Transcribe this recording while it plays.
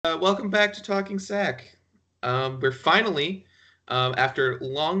Welcome back to Talking Sack. We're finally, after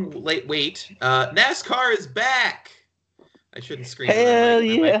long late wait, NASCAR is back. I shouldn't scream in my Hell mic.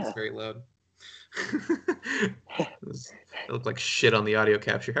 My mic is yeah! very loud. I look like shit on the audio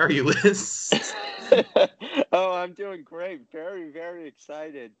capture. How are you, Liz? Oh, I'm doing great. Very, very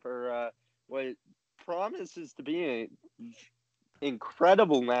excited for what promises to be an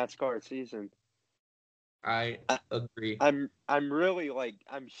incredible NASCAR season. I I, agree. I'm really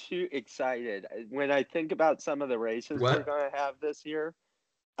excited when I think about some of the races we're What? gonna have this year.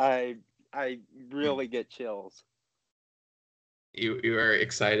 I I really get chills. You are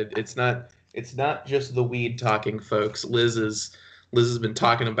excited. It's not just the weed talking, folks. Liz has been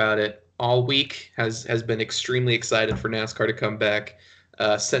talking about it all week. Has been extremely excited for NASCAR to come back.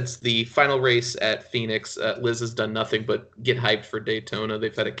 Since the final race at Phoenix, Liz has done nothing but get hyped for Daytona.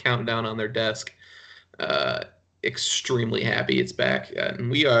 They've had a countdown on their desk. Uh, Extremely happy it's back. And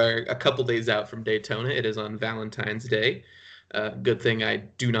we are a couple days out from Daytona. It is on Valentine's Day. Good thing I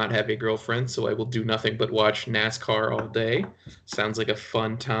do not have a girlfriend, so I will do nothing but watch NASCAR all day. Sounds like a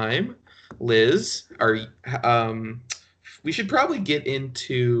fun time. Liz, we should probably get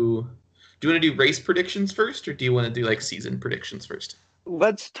into. Do you want to do race predictions first, or do you want to do like season predictions first?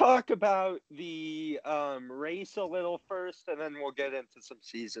 Let's talk about the race a little first, and then we'll get into some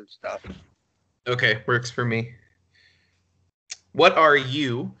season stuff. Okay, works for me. What are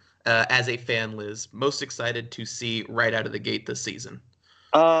you, as a fan, Liz, most excited to see right out of the gate this season?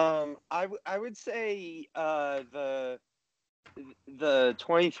 I would say the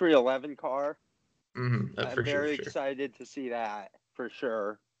 2311 car. I'm For sure, very for sure. excited to see that for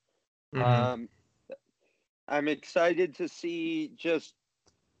sure. Mm-hmm. Um, I'm excited to see just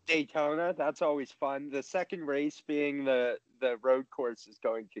Daytona. That's always fun. The second race being the road course is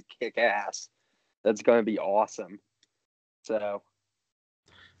going to kick ass. That's going to be awesome. So,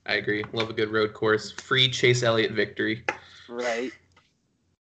 I agree. Love a good road course. Free Chase Elliott victory. right.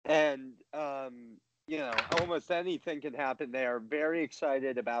 And almost anything can happen there. Very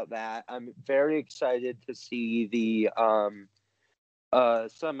excited about that. I'm very excited to see the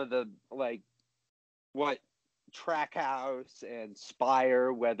some of the what Trackhouse and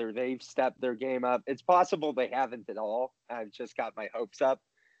Spire, whether they've stepped their game up. It's possible they haven't at all. I've just got my hopes up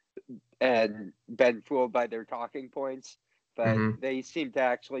and been fooled by their talking points, but Mm-hmm. they seem to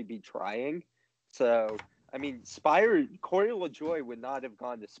actually be trying. So, I mean, Corey LaJoy would not have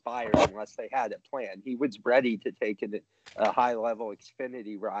gone to Spire unless they had it planned. He was ready to take a high level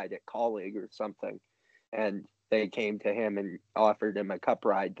Xfinity ride at Colleague or something. And they came to him and offered him a cup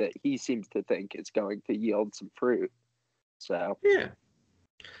ride that he seems to think is going to yield some fruit. So, Yeah.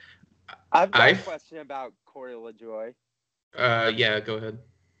 I've got a I. question about Corey LaJoy. Yeah. Go ahead.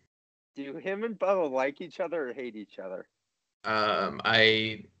 Do him and Bubba like each other or hate each other? Um.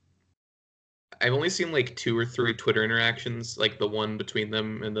 I. I've only seen like two or three Twitter interactions, like the one between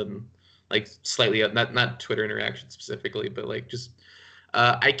them, and then like slightly not Twitter interactions specifically, but like just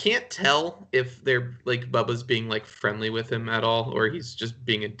I can't tell if they're like Bubba's being like friendly with him at all, or he's just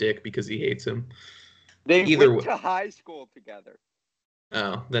being a dick because he hates him. They Either went way, to high school together.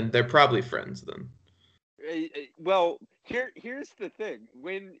 oh, then they're probably friends then. Well, here's the thing.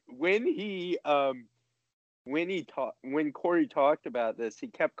 When Corey talked about this, he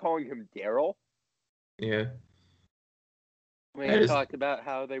kept calling him Daryl Yeah, when he that is. talked about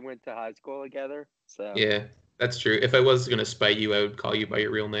how they went to high school together. So Yeah, that's true. If I was gonna spite you, I would call you by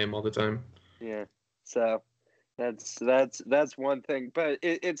your real name all the time. yeah, so that's one thing, but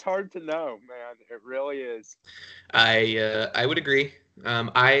it's hard to know, man. It really is. I would agree.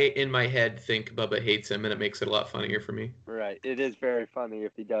 I in my head think Bubba hates him, and it makes it a lot funnier for me. Right. It is very funny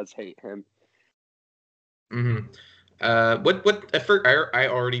if he does hate him. Hmm. What I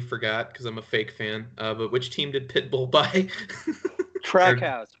already forgot because I'm a fake fan. But which team did Pitbull buy? Or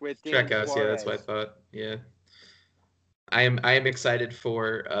Trackhouse with Dan Trackhouse? Yeah, that's what I Suarez. thought. Yeah, I am excited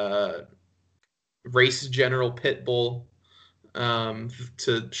for race general Pitbull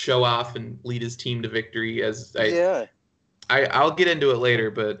to show off and lead his team to victory. As Yeah. I'll get into it later,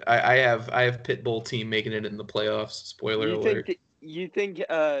 but I have Pitbull team making it in the playoffs. Spoiler You think alert. you think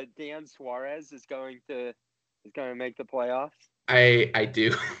Dan Suarez is going to make the playoffs? I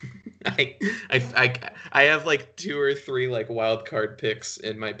do. I, I have like two or three like wild card picks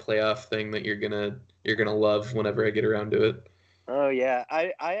in my playoff thing that you're gonna love whenever I get around to it. Oh yeah,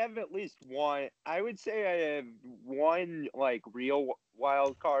 I have at least one. I would say I have one like real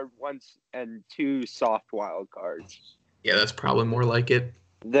wild card once and two soft wild cards. Yeah, that's probably The more like it.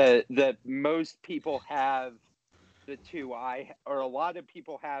 most people have the two I or a lot of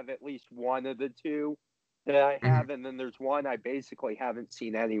people have at least one of the two. that I Mhm. have, and then there's one I basically haven't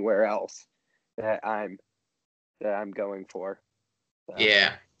seen anywhere else that I'm going for. So,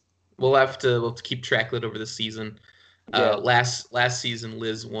 Yeah, we'll have to keep track of it over the season. yeah. Last season,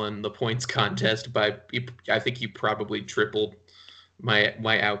 Liz won the points contest by I think you probably tripled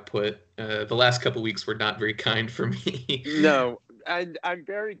my output. The last couple weeks were not very kind for me. No, and I'm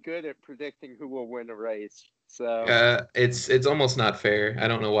very good at predicting who will win a race. So It's almost not fair. I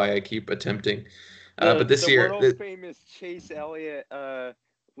don't know why I keep attempting. But this the year, world famous Chase Elliott,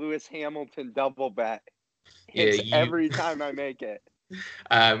 Lewis Hamilton double bet yeah, hits you, every time I make it.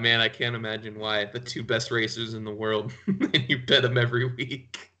 man, I can't imagine why the two best racers in the world, and you bet them every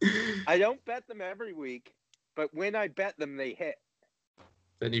week. I don't bet them every week, but when I bet them, they hit.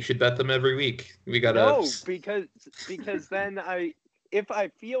 Then you should bet them every week. We gotta. No, because then if I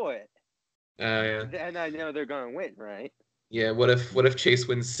feel it, Yeah. then I know they're going to win, right? Yeah. What if Chase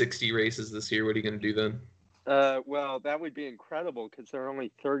wins 60 races this year? What are you gonna do then? Well, that would be incredible because they're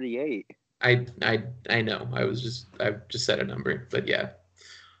only 38. I know. I just said a number, but yeah.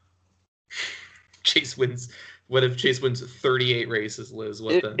 Chase wins. What if Chase wins 38 races, Liz?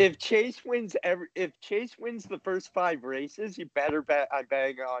 What then? If Chase wins the first 5 races, you better bet I'm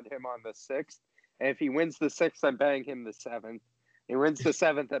betting on him on the 6th. And if he wins the 6th, I'm betting him the 7th. He wins the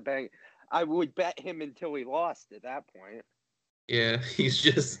 7th, I would bet him until he lost at that point. Yeah, he's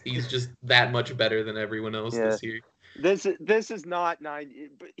just that much better than everyone else Yeah. this year. This is not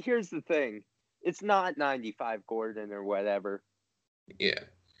 90, but here's the thing. It's not 95 Gordon or whatever. Yeah.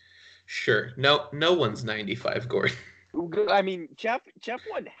 Sure. No one's 95 Gordon. I mean, Jeff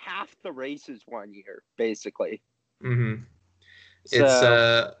won half the races one year, basically. Mm-hmm. It's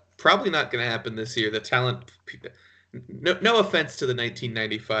So probably not going to happen this year. The talent no offense to the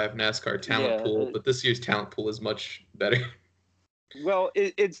 1995 NASCAR talent yeah, pool, but this year's talent pool is much better. well,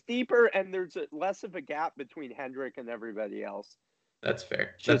 it's deeper, and there's less of a gap between Hendrick and everybody else, That's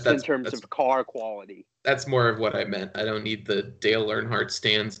fair. just in terms of car quality. That's more of what I meant. I don't need the Dale Earnhardt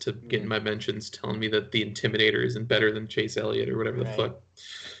stands to get in my mentions telling me that the Intimidator isn't better than Chase Elliott or whatever the fuck.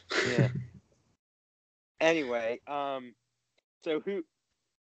 Yeah. Anyway, so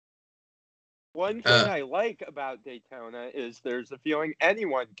one thing I like about Daytona is there's a feeling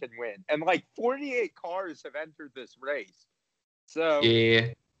anyone can win, and like 48 cars have entered this race. So yeah,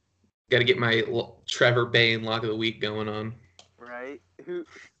 got to get my Trevor Bayne lock of the week going on. Right? Who?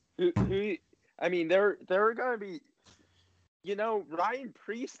 I mean, there are going to be. Ryan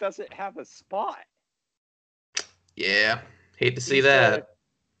Preece doesn't have a spot. Yeah, hate to see that.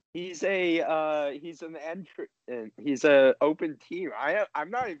 He's an entrant. He's a open team. I'm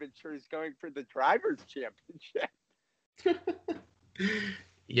not even sure he's going for the drivers' championship.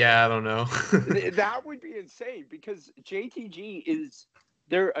 Yeah, I don't know. That would be insane because JTG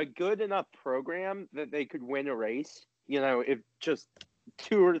they're a good enough program that they could win a race. If just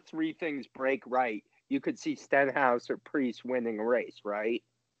 2 or 3 things break right, you could see Stenhouse or Preece winning a race, right?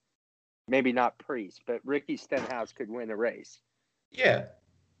 Maybe not Preece, but Ricky Stenhouse could win a race. Yeah.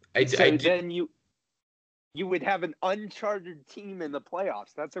 Then you would have an uncharted team in the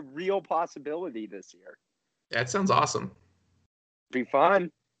playoffs. That's a real possibility this year. That sounds awesome. Be fun.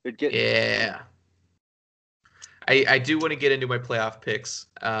 Yeah. I do want to get into my playoff picks,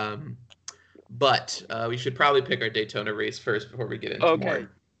 but we should probably pick our Daytona race first before we get into more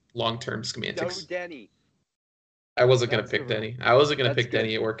long-term semantics. No Denny. I wasn't going to pick Denny. I wasn't going to pick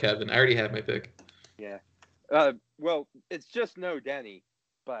Denny or Kevin. I already have my pick. Yeah. Well, it's just no Denny,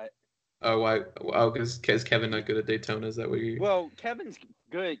 but. Oh, why? Oh, because Kevin not good at Daytona? Is that what you? Well, Kevin's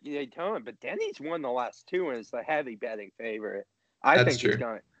good at Daytona, but Denny's won the last 2 and is the heavy betting favorite. I think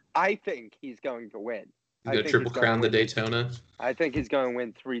he's going to win. He's going to triple crown the Daytona. I think he's going to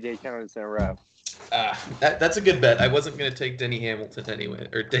win 3 Daytonas in a row. That's a good bet. I wasn't going to take Denny Hamilton anyway,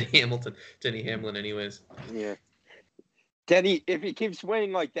 or Denny Hamlin anyways. Yeah. Denny, if he keeps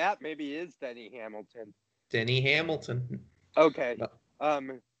winning like that, maybe he is Denny Hamilton. Denny Hamilton. Okay.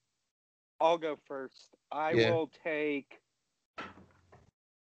 I'll go first. I will take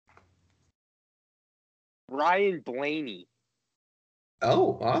Ryan Blaney.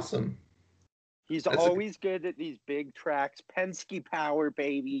 Oh, awesome. He's always good at these big tracks. Penske power,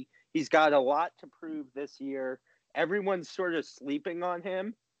 baby. He's got a lot to prove this year. Everyone's sort of sleeping on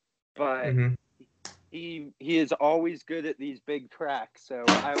him, but he is always good at these big tracks. So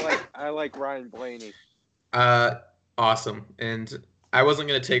I like Ryan Blaney. Awesome. And I wasn't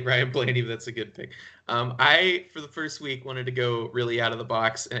going to take Ryan Blaney, but that's a good pick. I, for the first week, wanted to go really out of the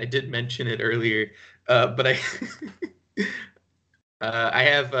box, and I did mention it earlier, but I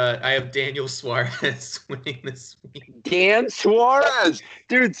have Daniel Suarez winning this week. Dan Suarez,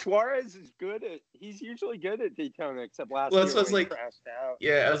 dude, Suarez is good at. He's usually good at Daytona, except last Well, year that's what I was when he like. crashed out.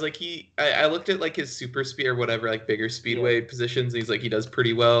 Yeah, I was like I looked at like his super speed or whatever, like bigger speedway positions. And he's like he does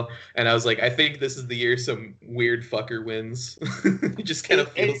pretty well, and I was like, I think this is the year some weird fucker wins. It just kind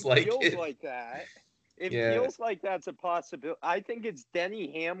of feels like feels it. like that. It Yeah, feels like that's a possibility. I think it's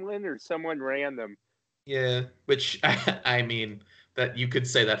Denny Hamlin or someone random. yeah. Which I mean that you could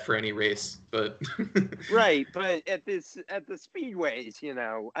say that for any race, but Right, but at the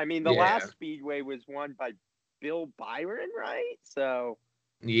speedways, I mean, the yeah, last speedway was won by Bill Byron, right? So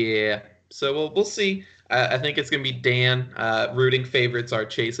yeah. So we'll see. I think it's gonna be Dan. Rooting favorites are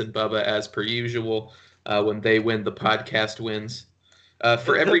Chase and Bubba as per usual. When they win, the podcast wins.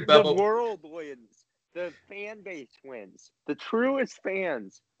 For every the Bubba. world wins. The fan base wins. The truest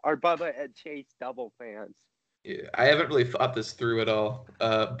fans are Bubba and Chase double fans. Yeah, I haven't really thought this through at all.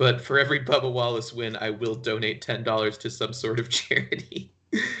 But for every Bubba Wallace win, I will donate $10 to some sort of charity.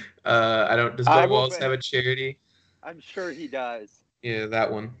 I don't. Does I Bubba will Wallace bet. have a charity? I'm sure he does. Yeah,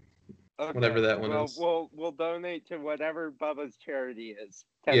 that one. Okay. Whatever that one Well, is. we'll donate to whatever Bubba's charity is.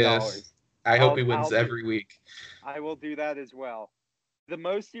 $10. Yes. I hope he wins every week. I will do that as well. The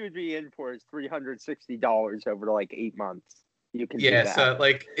most you would be in for is $360 over like 8 months. You can do that. So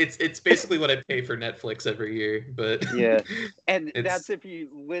like it's basically what I pay for Netflix every year, but yeah, and that's if he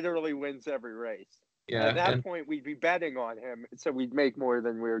literally wins every race. Yeah, at that point we'd be betting on him, so we'd make more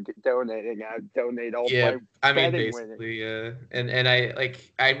than we were donating. I'd donate all my I mean betting basically, yeah, and I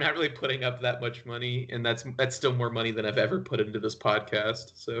like I'm not really putting up that much money, and that's still more money than I've ever put into this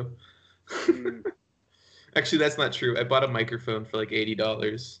podcast. So actually, that's not true. I bought a microphone for like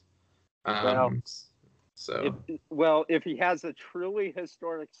 $80. So if he has a truly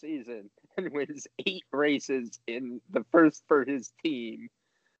historic season and wins 8 races in the first for his team,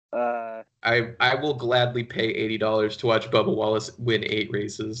 I will gladly pay $80 to watch Bubba Wallace win 8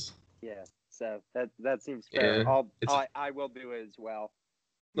 races. Yeah, so that seems fair. Yeah, I will do it as well.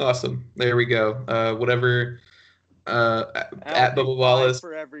 Awesome. There we go. Whatever. At Bubba 5 Wallace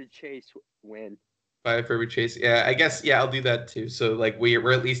for every Chase win. 5 for every Chase. Yeah, I guess. Yeah, I'll do that too. So like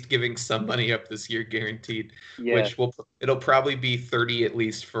we're at least giving some money up this year, guaranteed. Yeah. Which it'll probably be 30 at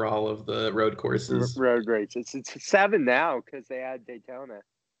least for all of the road courses. Road races. It's 7 now because they had Daytona.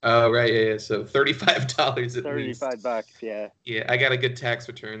 Oh right, yeah. So $35 at least. $35, yeah. Yeah, I got a good tax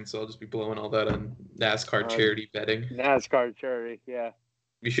return, so I'll just be blowing all that on NASCAR charity betting. NASCAR charity, yeah.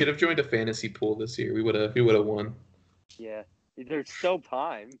 We should have joined a fantasy pool this year. We would have won. Yeah, there's still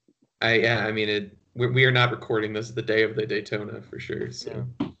time. I mean, we are not recording this the day of the Daytona for sure. So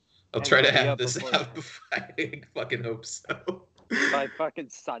I'll try to have this out before I fucking hope so. By fucking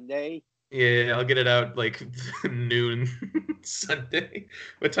Sunday. Yeah, I'll get it out like noon Sunday.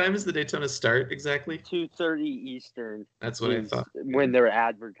 What time does the Daytona start exactly? 2:30 Eastern. That's what I thought. When they're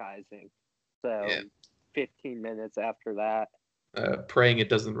advertising. So 15 minutes after that. Praying it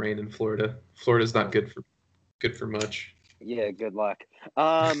doesn't rain in Florida. Florida's not good for much. Yeah, good luck.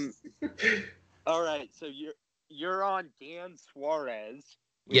 All right, so you're on Dan Suarez,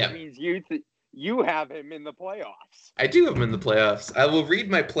 which means you have him in the playoffs. I do have him in the playoffs. I will read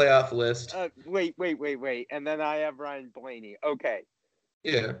my playoff list. Wait. And then I have Ryan Blaney. Okay.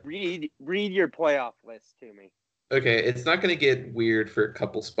 Yeah. Read your playoff list to me. Okay, it's not going to get weird for a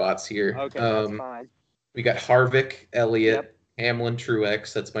couple spots here. Okay, that's fine. We got Harvick, Elliott, Hamlin,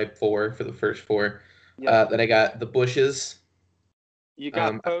 Truex. That's my 4 for the first 4. Yep. Then I got the Bushes. You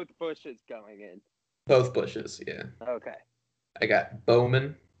got both Bushes going in. Both Bushes, yeah. Okay. I got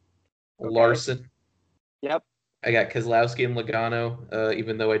Bowman, Larson. Yep. I got Keselowski and Logano.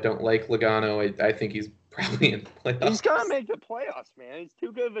 Even though I don't like Logano, I think he's probably in the playoffs. He's gonna make the playoffs, man. He's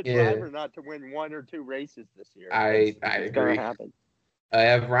too good of a driver not to win 1 or 2 races this year. I agree. Gonna happen. I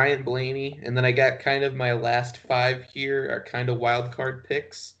have Ryan Blaney, and then I got kind of my last 5 here are kind of wild card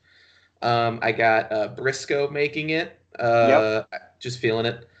picks. I got Briscoe making it. Just feeling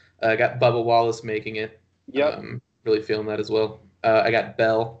it. I got Bubba Wallace making it. Yep. Really feeling that as well. I got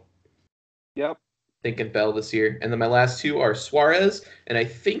Bell. Yep. Thinking Bell this year. And then my last 2 are Suarez, and I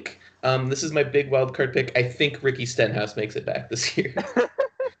think this is my big wild card pick. I think Ricky Stenhouse makes it back this year.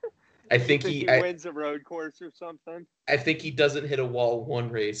 I think he wins a road course or something. I think he doesn't hit a wall 1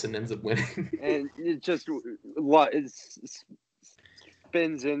 race and ends up winning. And it just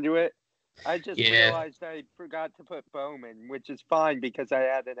spins into it. I just realized I forgot to put Bowman, which is fine because I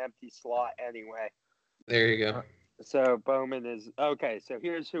had an empty slot anyway. There you go. So Bowman is okay. So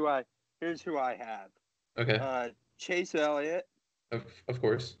here's who I have. Okay. Chase Elliott. Of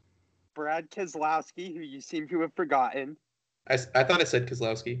course. Brad Keselowski, who you seem to have forgotten. I thought I said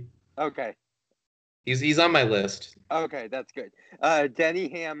Keselowski. Okay. He's on my list. Okay, that's good. Denny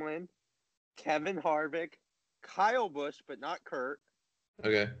Hamlin, Kevin Harvick, Kyle Busch, but not Kurt,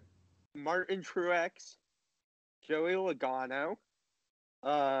 Okay. Martin Truex, Joey Logano.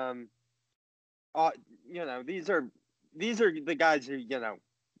 Um, these are the guys who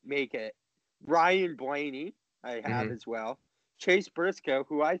make it. Ryan Blaney, I have Hmm. as well. Chase Briscoe,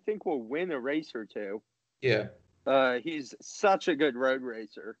 who I think will win a race or two. Yeah. He's such a good road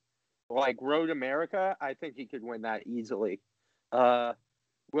racer. Like Road America, I think he could win that easily.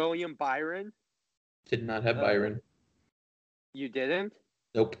 William Byron. Did not have Uh, Byron. you didn't?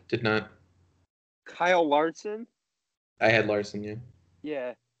 Nope. Did not. Kyle Larson. I had Larson. Yeah.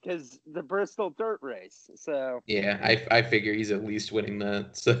 Yeah, because the Bristol Dirt Race. So Yeah. I figure he's at least winning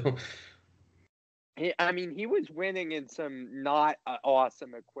that. So. I mean, he was winning in some not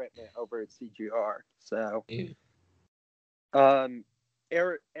awesome equipment over at CGR. So, Yeah.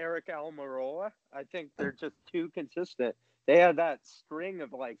 Eric Almirola, I think they're just too consistent. They had that string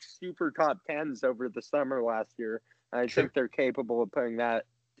of like super top tens over the summer last year. I Sure. think they're capable of putting that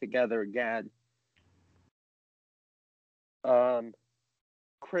together again.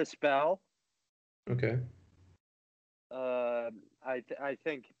 Chris Bell. Okay. I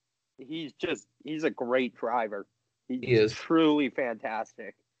think he's a great driver. He He's is. truly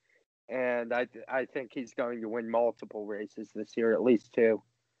fantastic, and I think he's going to win multiple races this year, at least two.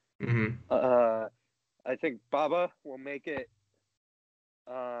 Hmm. I think Bubba will make it,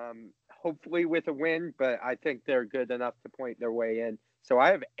 hopefully with a win, but I think they're good enough to point their way in. So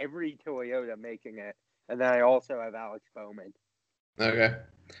I have every Toyota making it, and then I also have Alex Bowman. Okay.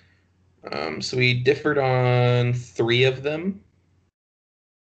 So we differed on 3 of them.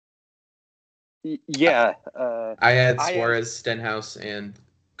 Yeah. I had I had Suarez, Stenhouse, and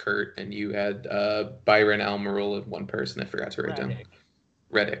Kurt, and you had Byron, Almirola, one person I forgot to write down. Reddick.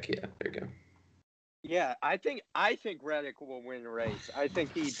 Reddick, yeah, there you go. Yeah, I think Reddick will win a race. I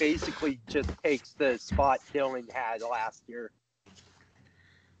think he basically just takes the spot Dylan had last year,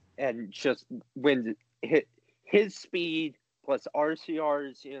 and just wins his speed plus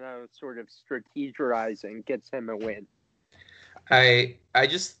RCR's sort of strategizing gets him a win. I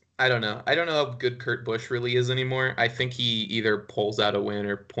don't know. I don't know how good Kurt Busch really is anymore. I think he either pulls out a win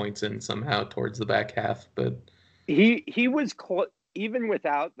or points in somehow towards the back half, but he was even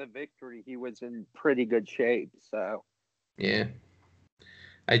without the victory, he was in pretty good shape. So yeah.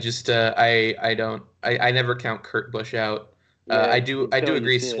 I just I never count Kurt Busch out. yeah, I do until you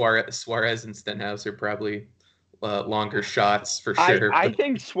agree see it. Suarez and Stenhouse are probably longer shots for sure. I But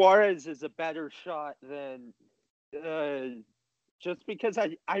think Suarez is a better shot than just because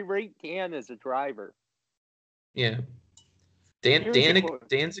I rate Dan as a driver. yeah, Dan's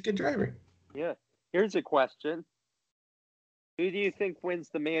a good driver. Yeah. Here's a question. Who do you think wins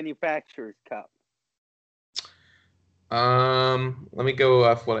the Manufacturers Cup? Let me go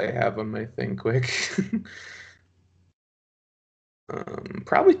off what I have on my thing quick.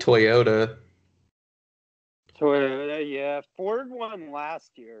 Probably Toyota. Toyota, yeah. Ford won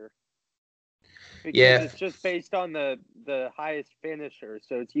last year because Yeah, it's just based on the highest finisher.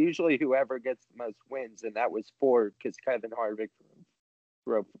 So it's usually whoever gets the most wins, and that was Ford because Kevin Harvick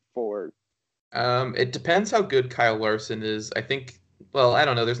drove Ford. it depends how good Kyle Larson is. I think. Well, I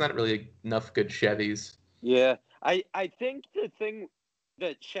don't know. There's not really enough good Chevys. Yeah, I think the thing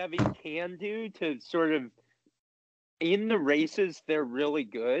that Chevy can do to sort of in the races they're really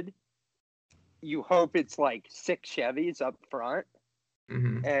good. You hope it's like 6 Chevys up front,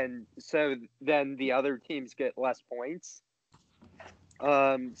 Hmm. and so then the other teams get less points.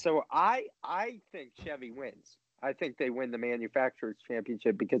 So I think Chevy wins. I think they win the Manufacturers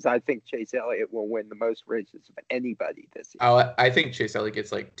Championship because I think Chase Elliott will win the most races of anybody this year. Oh, I think Chase Elliott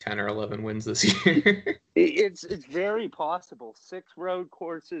gets like 10 or 11 wins this year. It's very possible. 6 road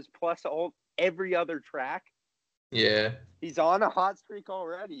courses plus every other track. Yeah. He's on a hot streak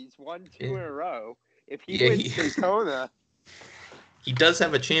already. He's won 2 Yeah. in a row. If he Yeah, wins Daytona, he does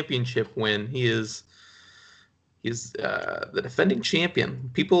have a championship win. He's the defending champion.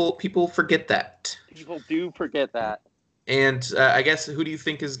 People forget that. people do forget that. And I guess who do you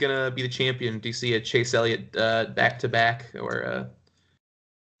think is gonna be the champion? Do you see a Chase Elliott back to back or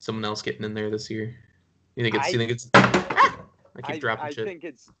someone else getting in there this year? You think it's? I keep dropping I shit. think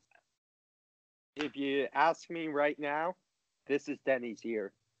it's. If you ask me right now, this is Denny's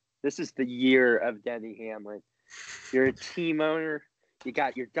year. This is the year of Denny Hamlin. You're a team owner. You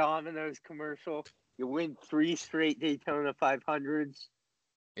got your Domino's commercial. You win 3 straight Daytona 500s.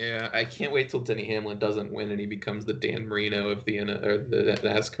 Yeah, I can't wait till Denny Hamlin doesn't win and he becomes the Dan Marino of the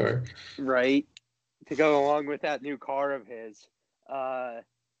NASCAR. Right. to go along with that new car of his.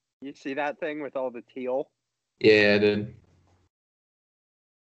 You see that thing with all the teal? Yeah, I did.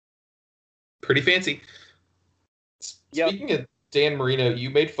 Pretty fancy. Yep. Speaking of Dan Marino, you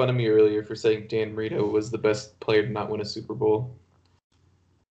made fun of me earlier for saying Dan Marino was the best player to not win a Super Bowl.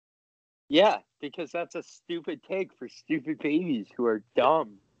 Yeah, because that's a stupid take for stupid babies who are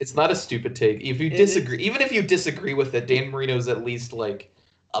dumb. It's not a stupid take. If you disagree, even if you disagree with it, Dan Marino's at least like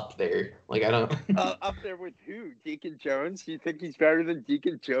up there. Like I don't Up there with who? Deacon Jones? You think he's better than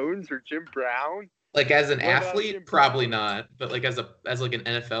Deacon Jones or Jim Brown? like as an What about athlete, Jim probably Brown? not. But like as like an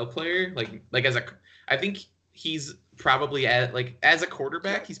NFL player, like as a, I think he's probably as a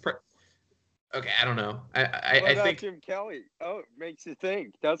quarterback, he's okay. I don't know. What I about think Jim Kelly? Oh, it makes you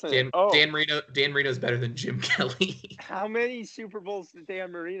think, doesn't it? Dan Marino's better than Jim Kelly. How many Super Bowls did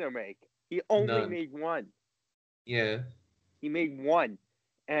Dan Marino make? He only None. made one. Yeah. He made one,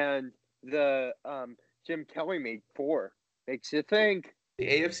 and the Jim Kelly made 4. Makes you think. The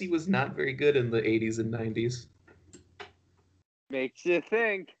AFC was not very good in the 80s and 90s. Makes you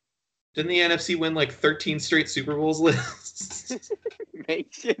think. Didn't the NFC win like 13 straight Super Bowls lists?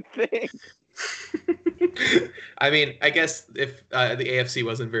 Makes you think. I mean, I guess if the AFC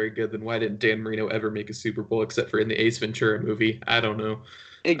wasn't very good, then why didn't Dan Marino ever make a Super Bowl except for in the Ace Ventura movie? I don't know.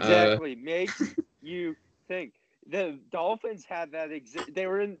 Exactly. Makes you think. The Dolphins had that they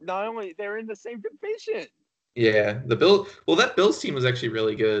were in the same division. Yeah, that Bills team was actually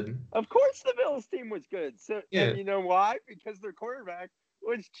really good. Of course the Bills team was good. So Yeah. And you know why? Because their quarterback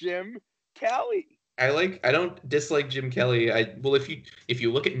was Jim Kelly. I don't dislike Jim Kelly. If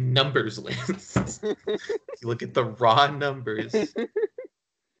you look at numbers lists, you look at the raw numbers.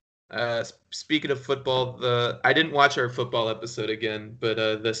 Speaking of football, I didn't watch our football episode again, but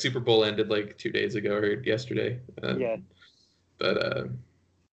the Super Bowl ended like 2 days ago or yesterday. Yeah. But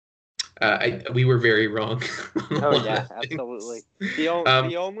we were very wrong. Oh yeah, absolutely. The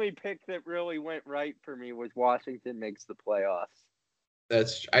only pick that really went right for me was Washington makes the playoffs.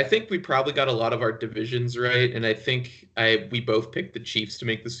 I think we probably got a lot of our divisions right, and I think we both picked the Chiefs to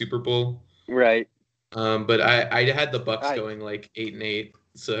make the Super Bowl. Right. But I had the Bucks going like 8-8.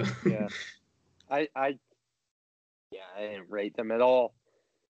 So yeah, I didn't rate them at all.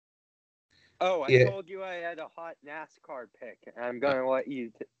 Oh, I told you I had a hot NASCAR pick. I'm gonna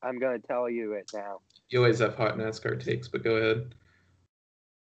I'm gonna tell you it now. You always have hot NASCAR takes, but go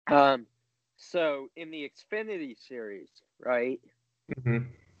ahead. So in the Xfinity series, right? Mm-hmm.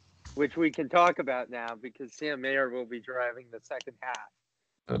 Which we can talk about now because Sam Mayer will be driving the second half.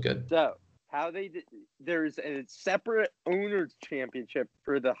 Oh, good. So there's a separate owners championship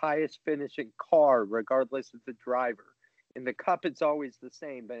for the highest finishing car, regardless of the driver. In the Cup, it's always the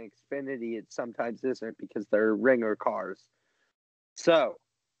same, but in Xfinity, it sometimes isn't because they're ringer cars. So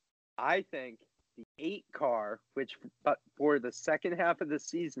I think the 8 car, which for the second half of the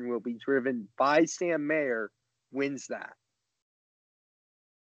season will be driven by Sam Mayer, wins that.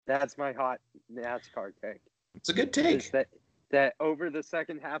 That's my hot NASCAR take. It's a good take. That over the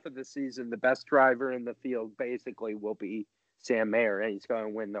second half of the season, the best driver in the field basically will be Sam Mayer, and he's going to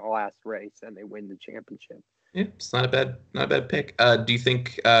win the last race, and they win the championship. Yeah, it's not a bad pick. Do you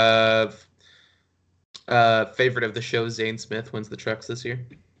think favorite of the show, Zane Smith, wins the trucks this year?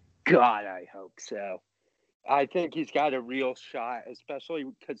 God, I hope so. I think he's got a real shot, especially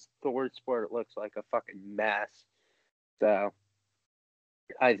because Thor Sport looks like a fucking mess. So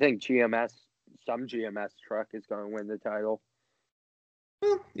I think some GMS truck is going to win the title.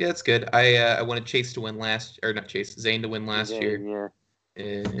 Well, yeah, that's good. I wanted Zane to win last year. Yeah.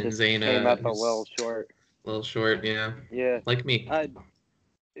 And Zane came up a little short. Yeah. Yeah. Like me.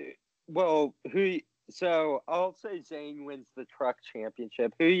 So I'll say Zane wins the truck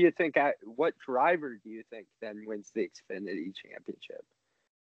championship. Who do you think? What driver do you think then wins the Xfinity championship?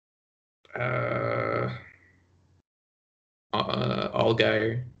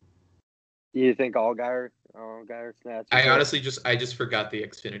 Allgaier. Do you think Allgaier? I honestly just forgot the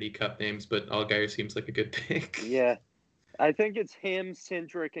Xfinity Cup names, but Allgaier seems like a good pick. Yeah, I think it's him,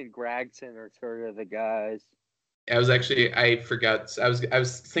 Cindric, and Gragson are sort of the guys. I forgot. I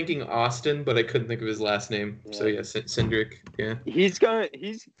was thinking Austin, but I couldn't think of his last name. Yeah. So yeah, Cindric. Yeah. He's gonna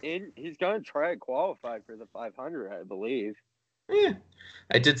try to qualify for the 500, I believe. Yeah,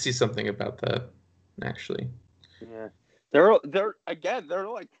 I did see something about that, actually. Yeah. They're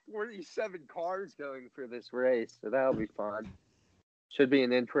like 47 cars going for this race, so that'll be fun. Should be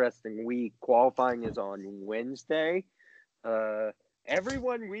an interesting week. Qualifying is on Wednesday.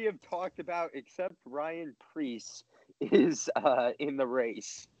 Everyone we have talked about except Ryan Preece is in the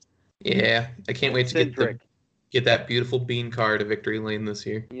race. Yeah, I can't wait to get that beautiful bean car to victory lane this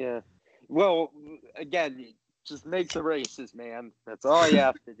year. Yeah. Well, again, just make the races, man. That's all you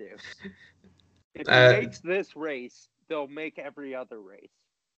have to do. If he makes this race, they'll make every other race.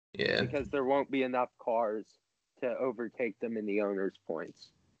 Yeah. Because there won't be enough cars to overtake them in the owner's points.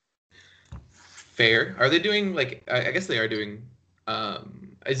 Fair. Are they doing like? I guess they are doing.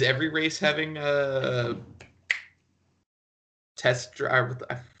 Is every race having test drive?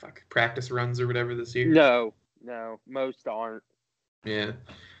 Practice runs or whatever this year? No, most aren't. Yeah.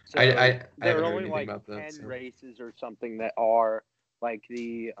 So I there haven't are heard only anything like about that. 10 So. races or something that are like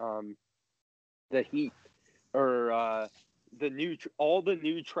the heat or the new all the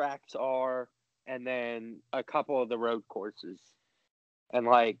new tracks are, and then a couple of the road courses, and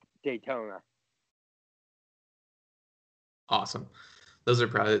like Daytona. Awesome.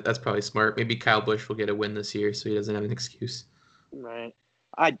 That's probably smart. Maybe Kyle Busch will get a win this year, so he doesn't have an excuse. Right.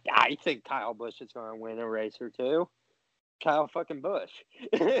 I think Kyle Busch is going to win a race or two. Kyle fucking Busch.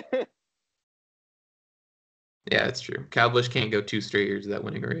 Yeah, it's true. Kyle Busch can't go 2 straight years without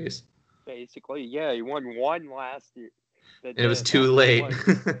winning a race. Basically, yeah, he won one last year. And it was too late.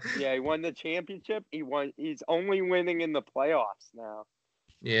 He won the championship. He's only winning in the playoffs now.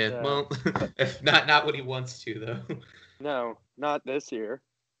 Yeah, so, well, if not when he wants to, though. No, not this year.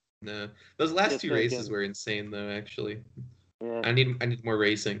 No, those last 2 races were insane, though. Actually, yeah. I need more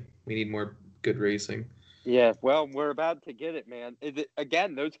racing. We need more good racing. Yeah, well, we're about to get it, man.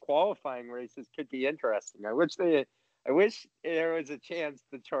 Again, those qualifying races could be interesting. I wish there was a chance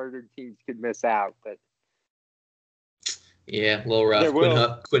the chartered teams could miss out, but yeah, a little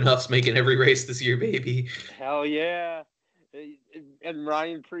rough. Quinn Huff's making every race this year, baby. Hell yeah. And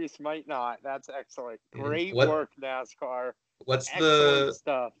Ryan Preece might not. That's excellent. Great work, NASCAR. What's excellent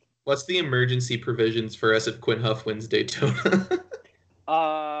stuff. What's the emergency provisions for us if Quinn Huff wins Daytona?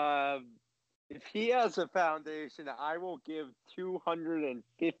 If he has a foundation, I will give $250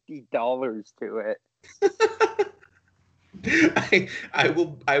 to it.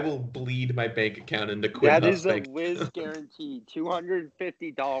 I will bleed my bank account into Quinn Huff. That Huff's is a Liz guarantee.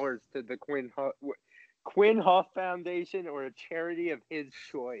 $250 to the Quinn Huff Foundation or a charity of his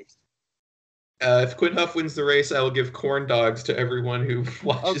choice. If Quinn Huff wins the race, I will give corn dogs to everyone who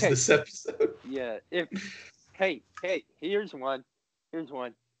watches this episode. Yeah. Hey, here's one.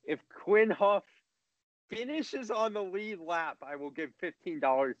 If Quinn Huff finishes on the lead lap, I will give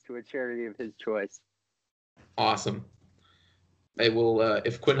 $15 to a charity of his choice. Awesome. I will.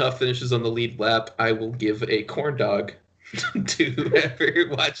 If Quinn Huff finishes on the lead lap, I will give a corn dog to whoever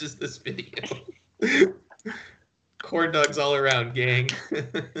watches this video. Corn dogs all around, gang.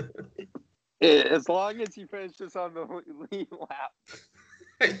 As long as he finishes on the lead lap,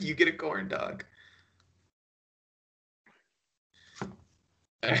 you get a corn dog.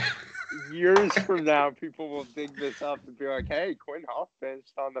 Years from now, people will dig this up and be like, "Hey, Quinn Huff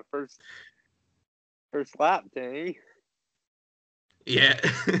finished on the first lap, didn't he?" Yeah.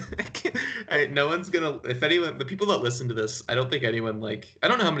 No one's gonna. If anyone, the people that listen to this, I don't think anyone I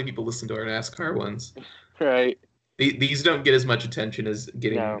don't know how many people listen to our NASCAR ones. Right. These don't get as much attention as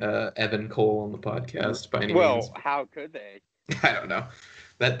getting Evan Cole on the podcast by any means. Well, how could they? I don't know.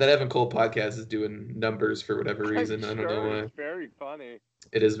 That Evan Cole podcast is doing numbers for whatever reason. I don't know why. It's very funny.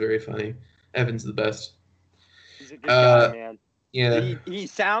 It is very funny. Evan's the best. He's a good guy, man. Yeah. He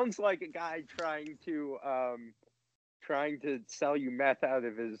sounds like a guy trying to sell you meth out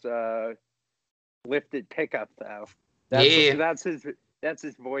of his lifted pickup, though. That's his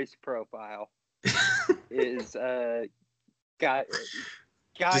voice profile. Is guy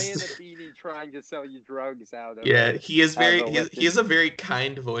in a beanie trying to sell you drugs out of. Yeah, he is very. He has a very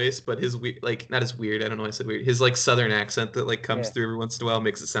kind voice, but his not as weird. I don't know why I said weird. His southern accent that comes through every once in a while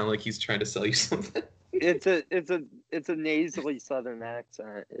makes it sound like he's trying to sell you something. It's a nasally southern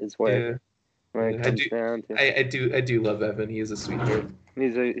accent, is what. Yeah. I do love Evan. He is a sweetheart.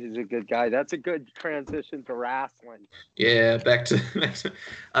 He's a good guy. That's a good transition to wrestling. Yeah, back to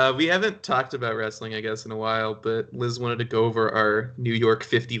we haven't talked about wrestling, I guess, in a while, but Liz wanted to go over our New York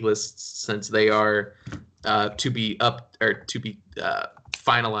 50 lists since they are to be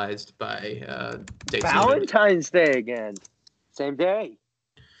finalized by Daytona. Valentine's Day again. Same day.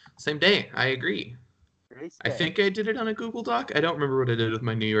 I agree. I think I did it on a Google Doc. I don't remember what I did with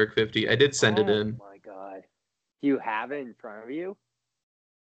my New York 50. I did send it in. Oh my god. Do you have it in front of you?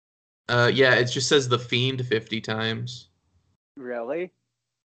 Yeah, it just says The Fiend 50 times. Really?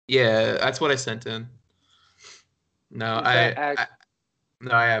 Yeah, that's what I sent in. No, I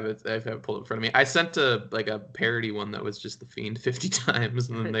have it. I have it pulled in front of me. I sent a parody one that was just The Fiend 50 times,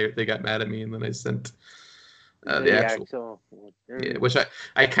 and then they got mad at me, and then I sent the actual. Yeah, which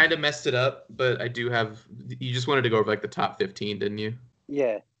I kind of messed it up, but I do have. You just wanted to go over the top 15, didn't you?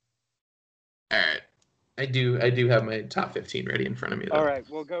 Yeah. All right. I do have my top 15 ready in front of me though. All right,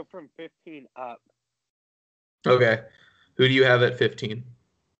 we'll go from 15 up. Okay. Who do you have at 15?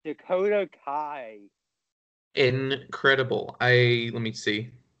 Dakota Kai. Incredible. Let me see.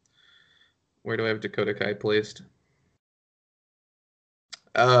 Where do I have Dakota Kai placed?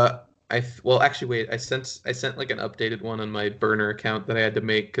 Well, actually, wait. I sent like an updated one on my burner account that I had to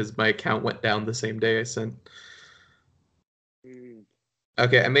make because my account went down the same day I sent.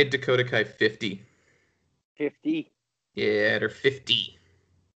 Okay, I made Dakota Kai 50. 50? Yeah, they're 50.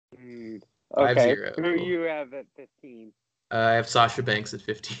 Okay. 5-0. Who do you have at 15? I have Sasha Banks at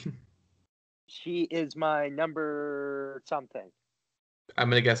 15. She is my number something. I'm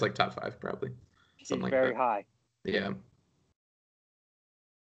gonna guess like top 5 probably. She's Something like very that. high. Yeah.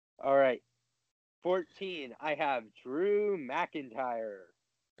 All right. 14, I have Drew McIntyre.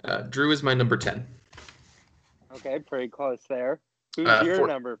 Drew is my number 10. Okay, pretty close there. Who's your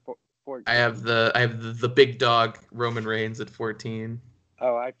number 14? I have the big dog Roman Reigns at 14.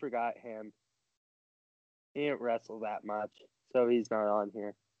 Oh, I forgot him. He didn't wrestle that much, so he's not on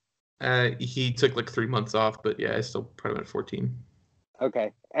here. He took like 3 months off, but yeah, I still put him at 14.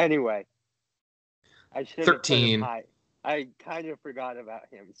 Okay. Anyway, I should have put him high. I kind of forgot about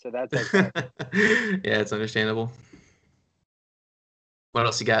him, so that's okay. Yeah, it's understandable. What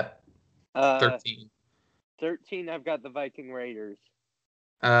else you got? 13. 13, I've got the Viking Raiders.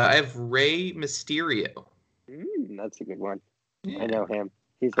 I have Rey Mysterio. That's a good one. Yeah. I know him.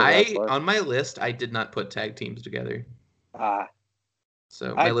 He's a wrestler. On my list, I did not put tag teams together.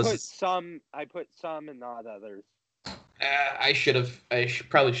 So my list I put some and not others. I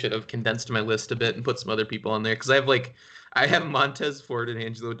probably should have condensed my list a bit and put some other people on there because I have Montez Ford and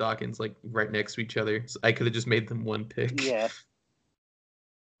Angelo Dawkins like right next to each other. So I could have just made them one pick. Yeah.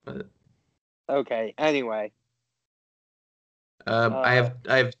 But okay. Anyway. I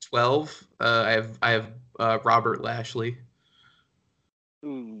have 12. I have Robert Lashley.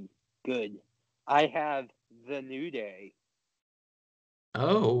 Ooh, good. I have the New Day.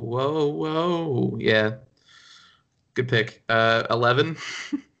 Oh, whoa. Yeah. Good pick. 11.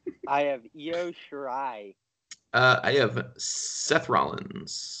 I have Io Shirai. I have Seth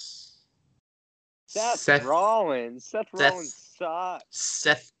Rollins. Seth Rollins. Seth Rollins sucks.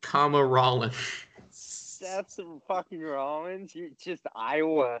 Seth, Rollins. Seth fucking Rollins. You're just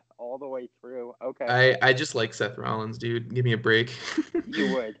Iowa all the way through. Okay. I just like Seth Rollins, dude. Give me a break.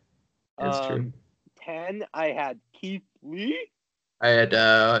 You would. That's true. 10, I had Keith Lee. I had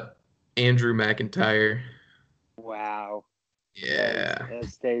Andrew McIntyre. Wow. Yeah.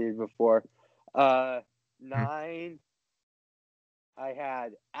 As stated before. 9, I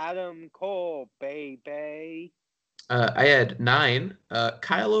had Adam Cole, baby. I had 9,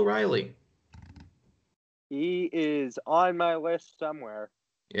 Kyle O'Reilly. He is on my list somewhere.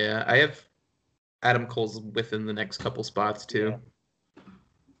 Yeah, I have Adam Cole's within the next couple spots too.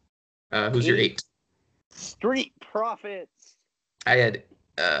 Yeah. Who's your 8? Street Profits. I had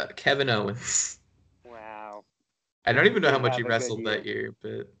Kevin Owens. Wow. I don't even know how much he wrestled that year,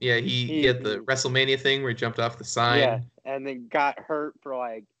 but yeah, he had the WrestleMania thing where he jumped off the sign. Yeah, and then got hurt for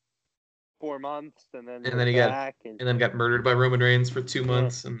like 4 months, and then he got murdered by Roman Reigns for 2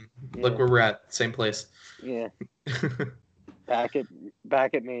 months, and look where we're at, same place. Yeah. back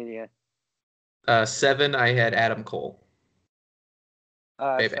at Mania. 7, I had Adam Cole.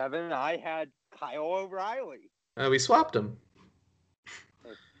 7, I had Kyle O'Reilly. We swapped him.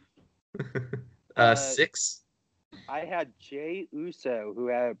 6. I had Jay Uso, who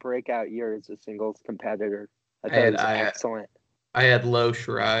had a breakout year as a singles competitor. I thought it was excellent. I had Low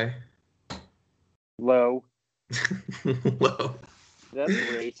Shirai. Low. Low. That's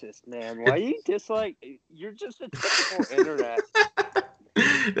racist, man. Why do you dislike? You're just a typical internet.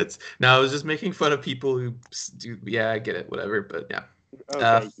 I was just making fun of people who do. Yeah, I get it. Whatever, but yeah.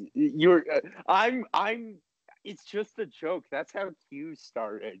 Okay, I'm. It's just a joke. That's how Q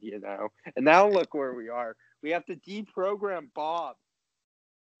started, And now look where we are. We have to deprogram Bob.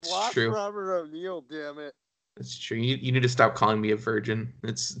 Watch Robert O'Neill, damn it. That's true. You need to stop calling me a virgin.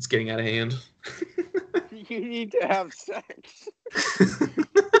 It's getting out of hand. You need to have sex.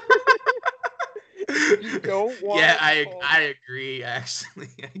 You don't want. Yeah, I agree. Actually,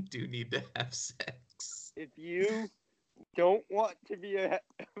 I do need to have sex. If you don't want to be a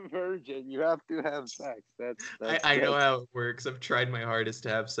virgin, you have to have sex. I know how it works. I've tried my hardest to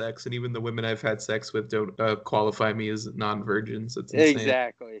have sex, and even the women I've had sex with don't qualify me as non-virgins. It's insane.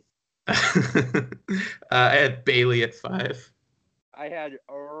 Exactly. I had Bailey at 5. I had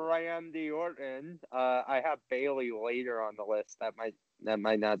Randy Orton. I have Bailey later on the list. That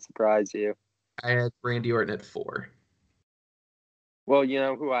might not surprise you. I had Randy Orton at 4. Well, you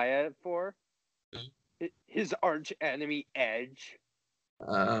know who I had at 4? His arch enemy, Edge.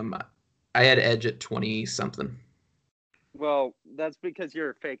 I had Edge at 20 something. Well, that's because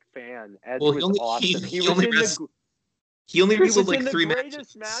you're a fake fan. Edge Well, was awesome. he only wrestled like 3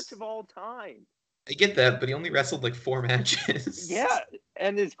 greatest matches. match of all time. I get that, but he only wrestled like 4 matches. Yeah,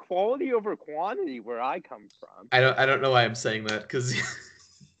 and his quality over quantity where I come from. I don't know why I'm saying that, because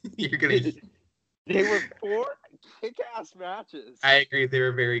you're gonna. They were 4 kick-ass matches. I agree, they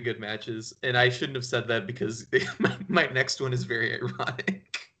were very good matches, and I shouldn't have said that because my next one is very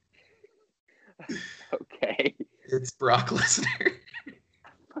ironic. Okay. It's Brock Lesnar.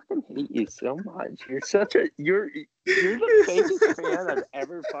 I fucking hate you so much. You're the fakest fan I've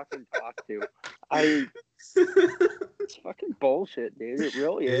ever fucking talked to. It's fucking bullshit, dude. It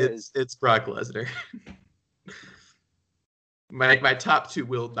really is. It's Brock Lesnar. My top 2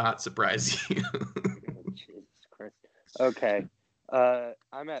 will not surprise you. Jesus Christ. Okay.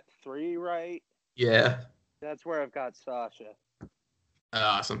 I'm at 3, right? Yeah. That's where I've got Sasha.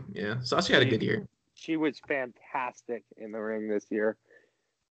 Awesome. Yeah. Sasha had a good year. She was fantastic in the ring this year.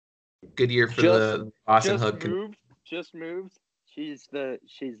 Good year for the Boston Hug. Just moved. She's the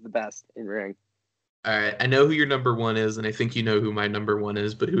best in ring. All right, I know who your number 1 is, and I think you know who my number 1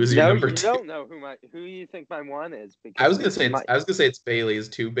 is. But who is your number 2? No, you don't know who you think my 1 is. Because I was gonna say it's Bailey. Is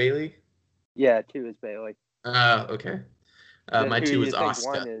 2 Bailey? Yeah, 2 is Bailey. Okay. My 2 is Asuka.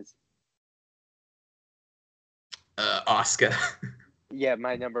 1 is Asuka. Yeah,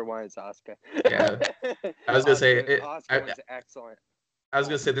 my number 1 is Asuka. Yeah, I was gonna say Asuka was excellent. I was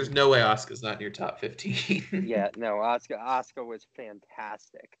gonna say there's no way Asuka's not in your top 15. Yeah, no, Asuka was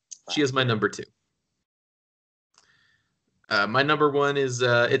fantastic. She is my number 2. My number 1 is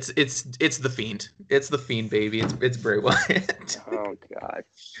it's the Fiend. It's the Fiend, baby. It's Bray Wyatt. Oh God.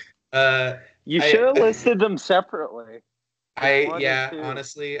 You should have listed them separately.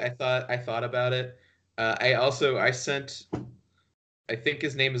 Honestly, I thought about it. I think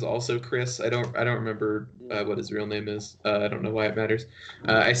his name is also Chris. I don't remember what his real name is. I don't know why it matters.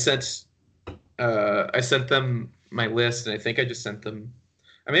 I sent them my list, and I think I just sent them.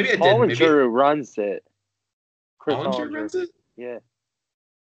 Maybe I did. Hollinger runs it. Chris Hollinger runs it? Yeah.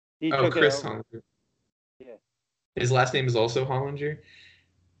 Chris Hollinger. Yeah. His last name is also Hollinger?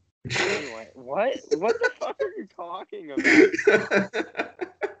 Anyway, what the fuck are you talking about?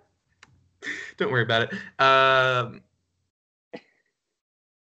 Don't worry about it.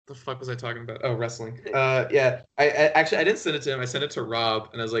 The fuck was I talking about? Oh, wrestling. Yeah. I didn't send it to him. I sent it to Rob,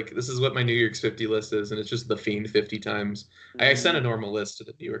 and I was like, this is what my New Year's 50 list is, and it's just the Fiend 50 times. I sent a normal list to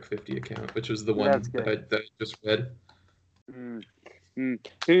the New York 50 account, which was the one that I just read.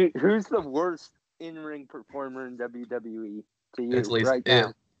 Who's the worst in-ring performer in WWE to you right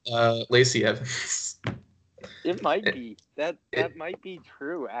now? Lacey Evans. It might be. That might be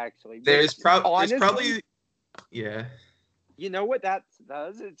true, actually. There's probably... Yeah. You know what that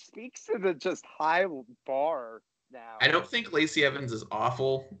does? It speaks to the just high bar now. I don't think Lacey Evans is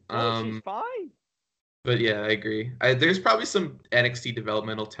awful. She's fine. But yeah, I agree. There's probably some NXT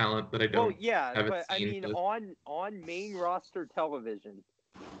developmental talent that I don't. Well, yeah, but I mean, on main roster television,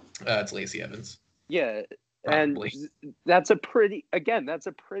 it's Lacey Evans. Yeah, probably. And that's a pretty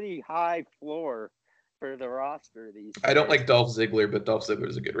high floor for the roster these days. I don't like Dolph Ziggler, but Dolph Ziggler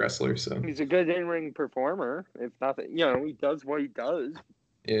is a good wrestler, so he's a good in-ring performer. If nothing, he does what he does.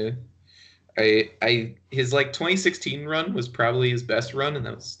 Yeah. His 2016 run was probably his best run, and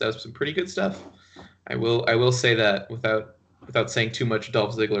that was some pretty good stuff. I will say that without saying too much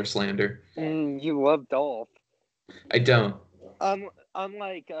Dolph Ziggler slander. You love Dolph. I don't.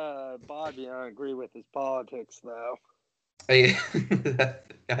 Unlike Bob, I don't agree with his politics though.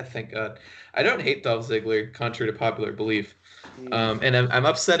 Thank God. I don't hate Dolph Ziggler, contrary to popular belief. And I'm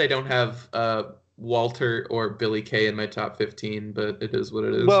upset I don't have Walter or Billy Kay in my top 15, but it is what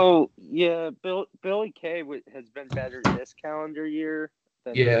it is. Well, yeah, Billy Kay has been better this calendar year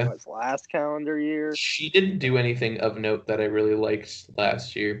than it was last calendar year. She didn't do anything of note that I really liked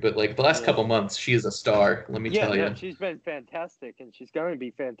last year, but the last couple months, she is a star. Let me tell you. Yeah, she's been fantastic, and she's going to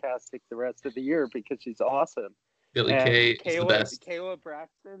be fantastic the rest of the year because she's awesome. Billy Kay is the best. Kayla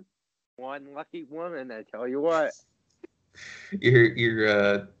Braxton, one lucky woman. I tell you what.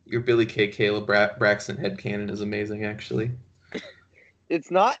 Your Billy Kay Kayla Braxton headcanon is amazing, actually.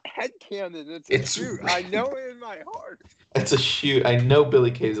 It's not headcanon. It's a shoot. I know it in my heart. It's a shoot. I know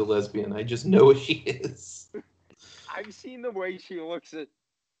Billy Kay's a lesbian. I just know what she is. I've seen the way she looks at,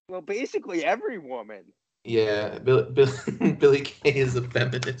 basically every woman. Yeah, Billy Kay is a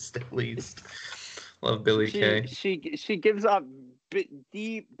feminist, at least. Love Billy Kay. She gives off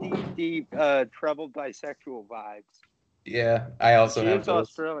deep troubled bisexual vibes. Yeah, I also have those.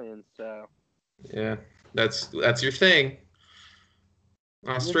 Australian, so. Yeah, that's your thing.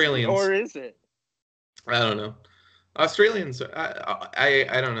 Australians. Or is it? I don't know. Australians.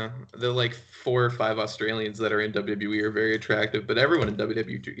 I don't know. The like 4 or 5 Australians that are in WWE are very attractive, but everyone in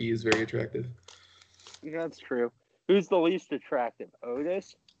WWE is very attractive. That's true. Who's the least attractive?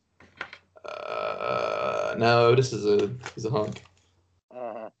 Otis? No, Otis is a hunk.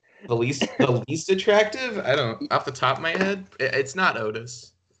 Uh, The least attractive? I don't off the top of my head. It's not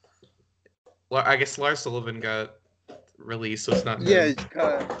Otis. Well, I guess Lars Sullivan got released, so it's not yeah, him. he's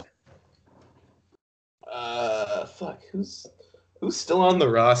cut. Fuck. Who's still on the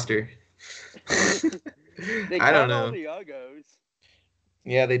roster? They I don't cut all know. the Uggos.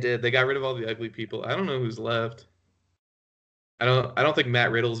 Yeah, they did. They got rid of all the ugly people. I don't know who's left. I don't think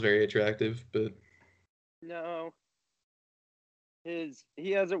Matt Riddle's very attractive, but No.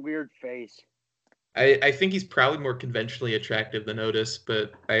 He has a weird face. I think he's probably more conventionally attractive than Otis,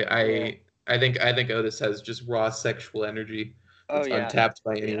 but I think Otis has just raw sexual energy Oh that's yeah. untapped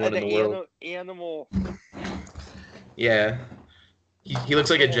by anyone in the world. Animal. Yeah. He looks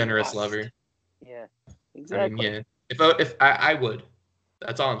like a generous Lust. lover. Yeah. I mean, Exactly. yeah. If I would.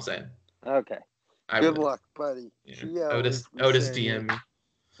 That's all I'm saying. Okay. I Good would. luck, buddy. Yeah. Otis DM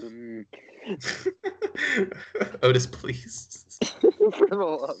me. Otis, please. For the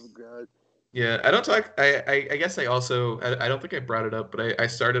love of God. Yeah, I don't talk. I guess I also. I don't think I brought it up, but I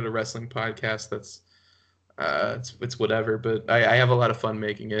started a wrestling podcast. That's it's whatever. But I have a lot of fun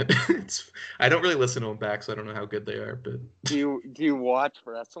making it. I don't really listen to them back, so I don't know how good they are. But Do you watch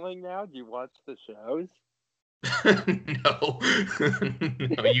wrestling now? Do you watch the shows? no,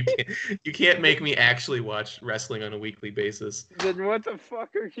 no, you can't make me actually watch wrestling on a weekly basis. Then what the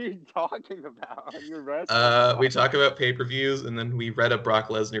fuck are you talking about on your wrestling? We talk about pay-per-views, and then we read a Brock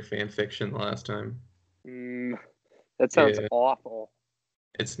Lesnar fan fiction the last time. That sounds Yeah. awful.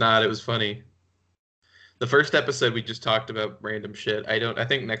 It's not. It was funny. The first episode we just talked about random shit. I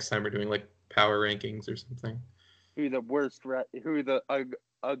think next time we're doing like power rankings or something. Who the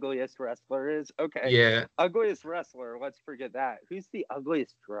ugliest wrestler is? Okay. Yeah. Ugliest wrestler, let's forget that. Who's the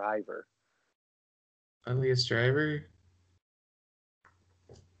ugliest driver? Ugliest driver?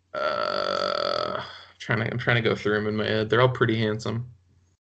 I'm trying to go through them in my head. They're all pretty handsome.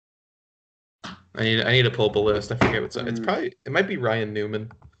 I need to pull up a list. I forget what's it's probably it might be Ryan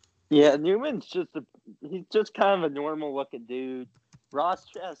Newman. Yeah, Newman's he's just kind of a normal looking dude. Ross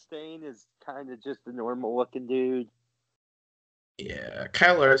Chastain is kind of just a normal looking dude. Yeah,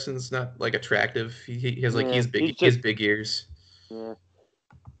 Kyle Larson's not like attractive. He has like he has big ears. Yeah.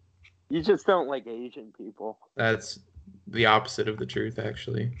 You just don't like Asian people. That's the opposite of the truth,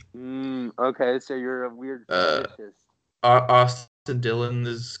 actually. Okay, so you're a weird fetishist. Austin Dillon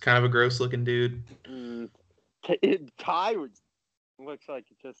is kind of a gross looking dude. Ty looks like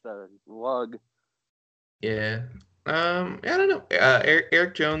just a lug. Yeah. I don't know.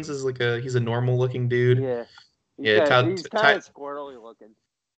 Eric Jones is he's a normal looking dude. Yeah. He's kind of squirrely looking.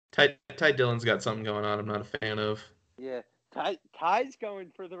 Ty Dillon's got something going on I'm not a fan of. Yeah. Ty's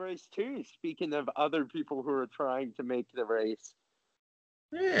going for the race too, speaking of other people who are trying to make the race.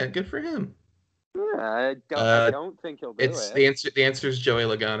 Yeah, good for him. Yeah, I don't think he'll do it. The answer is Joey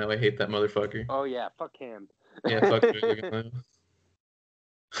Logano. I hate that motherfucker. Oh yeah, fuck him. Yeah, fuck Joey Logano.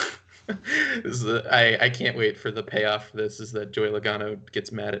 I can't wait for the payoff for this is that Joey Logano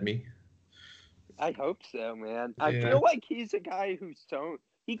gets mad at me. I hope so, man. Yeah. I feel like he's a guy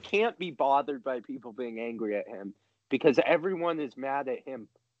he can't be bothered by people being angry at him because everyone is mad at him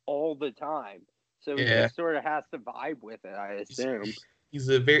all the time. So he just sort of has to vibe with it, I assume. He's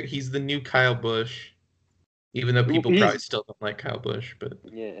the new Kyle Busch, even though people probably still don't like Kyle Busch, but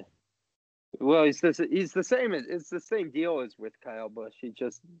yeah. Well, he's the same. It's the same deal as with Kyle Busch. He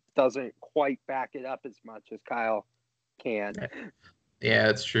just doesn't quite back it up as much as Kyle can. Yeah,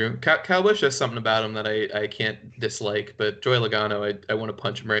 that's true. Kyle Busch has something about him that I can't dislike, but Joey Logano, I want to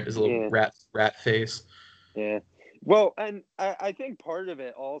punch him right in his little rat face. Yeah. Well, and I think part of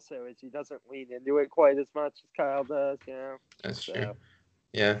it also is he doesn't lean into it quite as much as Kyle does. You know. That's true.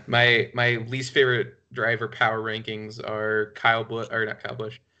 Yeah, my least favorite driver power rankings are not Kyle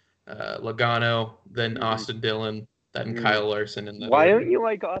Busch, Logano, then Austin Dillon, then Kyle Larson, and why don't you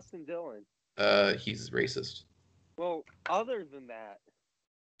like Austin Dillon? He's racist. Well, other than that,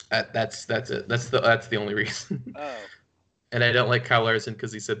 that's it. That's the only reason. Oh. And I don't like Kyle Larson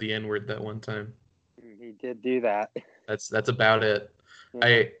because he said the N-word that one time. He did do that. That's about it.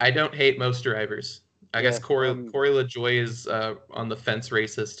 Yeah. I don't hate most drivers. I guess Corey LaJoie is on the fence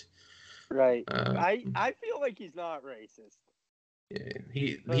racist. Right. I feel like he's not racist. Yeah.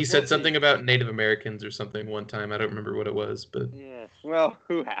 He said something about Native Americans or something one time. I don't remember what it was, but yeah. Well,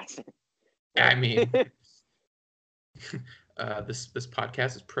 who hasn't? I mean, this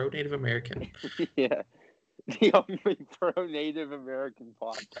podcast is pro Native American. Yeah, the only pro Native American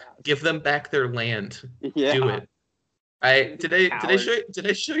podcast. Give them back their land. Yeah. Do it. Did I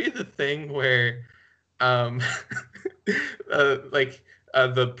show you the thing where the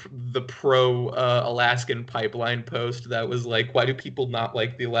pro Alaskan pipeline post that was like, why do people not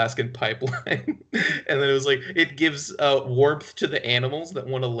like the Alaskan pipeline? And then it was like, it gives warmth to the animals that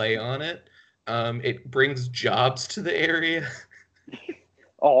want to lay on it. It brings jobs to the area.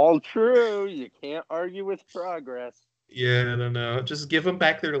 All true. You can't argue with progress. Yeah, I don't know. Just give them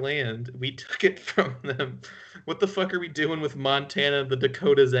back their land. We took it from them. What the fuck are we doing with Montana and the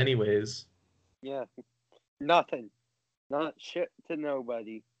Dakotas anyways? Yeah. Nothing. Not shit to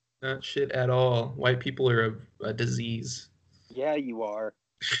nobody. Not shit at all. White people are a disease. Yeah, you are.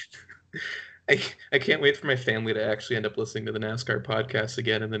 I can't wait for my family to actually end up listening to the NASCAR podcast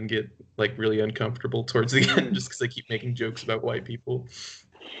again and then get like really uncomfortable towards the end just because I keep making jokes about white people.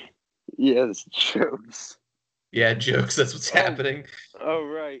 Yes, jokes. Yeah, jokes. That's what's happening. Oh,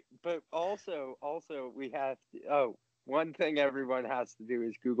 right. But also, we have to. One thing everyone has to do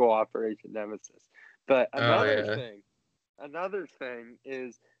is Google Operation Nemesis. But another thing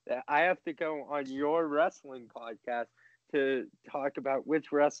is that I have to go on your wrestling podcast to talk about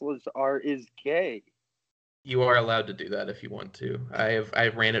which wrestlers is gay. You are allowed to do that if you want to. I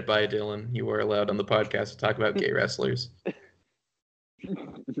ran it by Dylan. You are allowed on the podcast to talk about gay wrestlers.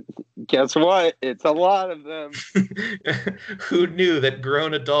 Guess what? It's a lot of them. Who knew that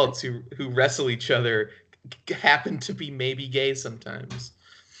grown adults who wrestle each other happen to be maybe gay sometimes?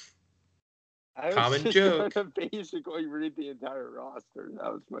 Common joke. I was going to basically read the entire roster.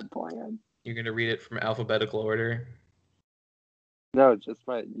 That was my plan. You're going to read it from alphabetical order? No, just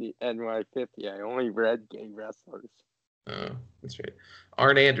my NY50. I only read gay wrestlers. Oh, that's right.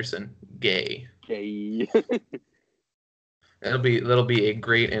 Arn Anderson, gay. Gay. That'll be a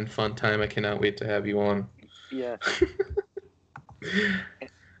great and fun time. I cannot wait to have you on. Yeah.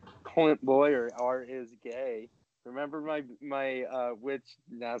 Clint Boyer is gay. Remember my which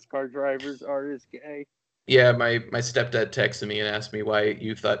NASCAR drivers is gay? Yeah, my stepdad texted me and asked me why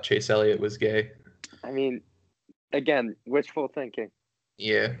you thought Chase Elliott was gay. I mean, again, wishful thinking.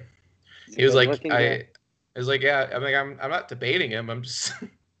 Yeah. He was like, I was like, yeah. I'm not debating him. I'm just,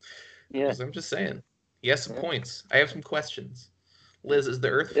 yeah. I'm just saying. He has some points. I have some questions. Liz, is the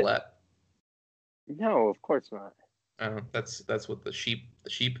Earth flat? No, of course not. Oh, that's what the sheep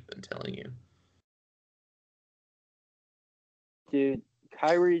have been telling you. Dude,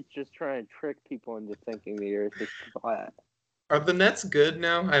 Kyrie's just trying to trick people into thinking the Earth is flat. Are the Nets good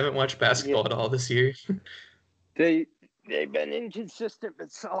now? I haven't watched basketball at all this year. They've been inconsistent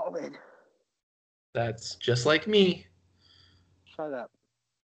but solid. That's just like me. Shut up.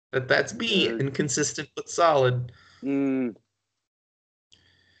 That's me, inconsistent but solid. Liz,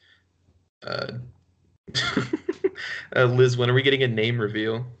 when are we getting a name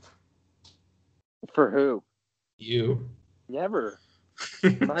reveal? For who? You. Never.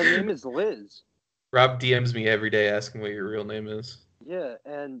 My name is Liz. Rob DMs me every day asking what your real name is. Yeah,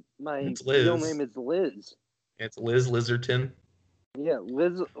 and my real name is Liz. It's Liz Lizerton. Yeah,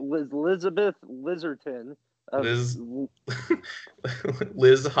 Elizabeth Lizerton. Liz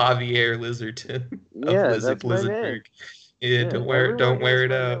Javier Lizerton. Yeah, that's my name. Yeah, don't wear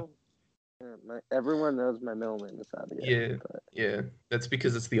it out. Everyone knows my middle name is Javier. Yeah. That's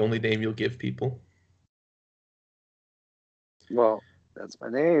because it's the only name you'll give people. Well, that's my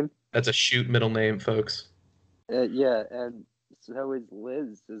name. That's a shoot middle name, folks. Yeah, and so is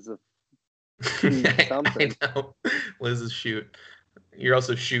Liz. Is a something. I know. Liz is shoot. You're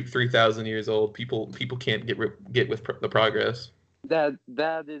also shoot 3,000 years old. People can't get with the progress. That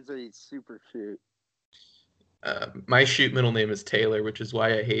is a super shoot. My shoot middle name is Taylor, which is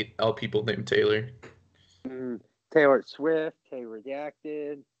why I hate all people named Taylor. Taylor Swift, Taylor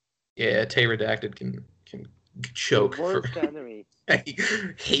Redacted. Yeah, Taylor Redacted can choke. Worst enemy. I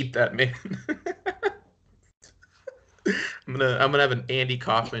hate that man. I'm gonna have an Andy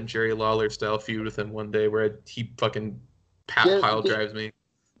Kaufman, Jerry Lawler style feud with him one day where he fucking pile drives me.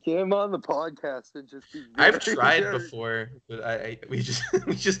 Get him on the podcast and just be. I've tried before, but we just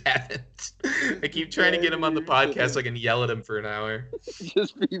haven't. I keep trying to get him on the podcast so I can yell at him for an hour.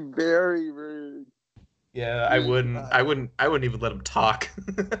 Just be very rude. Yeah, I wouldn't even let him talk.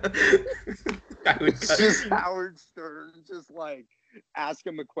 It's just Howard Stern, just like ask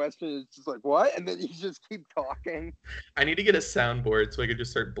him a question. It's just like, what? And then you just keep talking. I need to get a soundboard so I could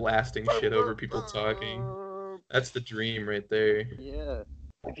just start blasting shit over people talking. That's the dream right there. Yeah.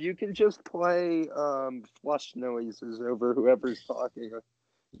 If you can just play flush noises over whoever's talking,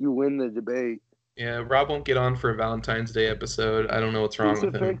 You win the debate. Yeah, Rob won't get on for a Valentine's Day episode. I don't know what's wrong He's a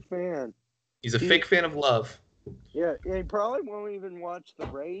with him. big fan. He's a fake fan of love. Yeah, he probably won't even watch the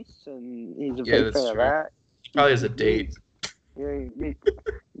race, and he's a Yeah, big that's fan of true. that. He probably has a date.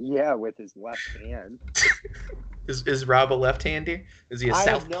 Yeah, with his left hand. Is Rob a left-hander? Is he a I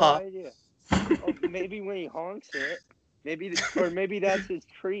have southpaw? no idea. Oh, maybe when he honks it, maybe that's his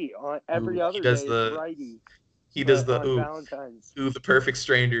treat. On every Ooh, other he day, does it's the- righty. He does But the on Valentine's. ooh, the perfect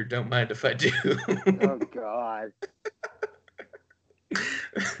stranger. Don't mind if I do. Oh God.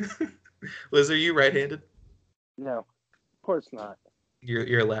 Liz, are you right-handed? No, of course not.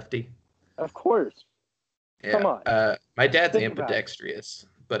 You're a lefty. Of course. Yeah. Come on. My dad's Think about it. ambidextrous,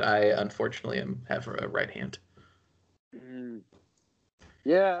 but I unfortunately have a right hand.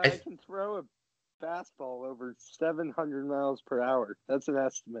 Yeah, I can throw a fastball over 700 miles per hour. That's an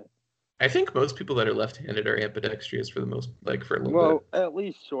estimate. I think most people that are left-handed are ambidextrous for the most, like for a little Well, bit. at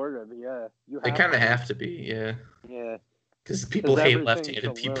least sort of, yeah. They kind of have to be, yeah. Yeah. Because people hate everything's left-handed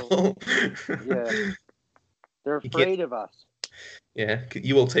a little- people. Yeah. They're You can't- afraid of us. Yeah,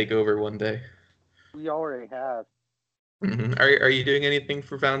 you will take over one day. We already have. Mm-hmm. Are you doing anything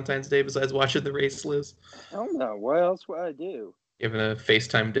for Valentine's Day besides watching the race, Liz? I don't know. What else would I do? You having a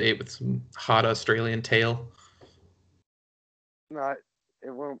FaceTime date with some hot Australian tail?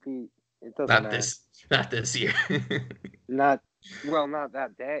 It won't be. It doesn't Not matter. not this year. Not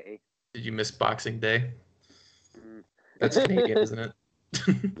that day. Did you miss Boxing Day? Mm. That's Canadian, isn't it?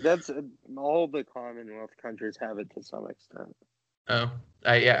 That's all the Commonwealth countries have it to some extent. Oh,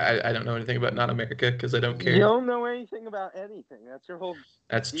 I don't know anything about not America because I don't care. You don't know anything about anything. That's your whole.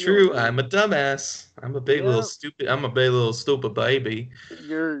 That's deal, true. dude. I'm a dumbass. I'm a big little stupid. I'm a big little stupid baby.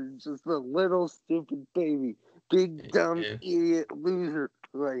 You're just a little stupid baby, big dumb idiot loser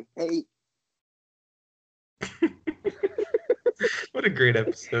who I hate. What a great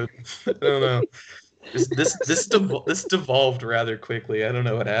episode. I don't know. This devolved rather quickly. I don't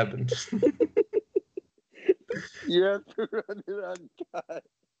know what happened. You have to run it uncut.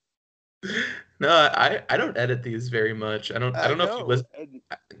 No, I don't edit these very much. I don't know if you listen.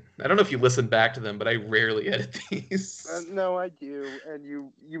 I don't know if you listen back to them, but I rarely edit these. No, I do, and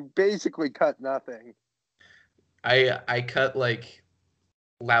you basically cut nothing. I cut like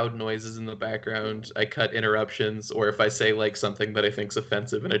loud noises in the background. I cut interruptions, or if I say like something that I think's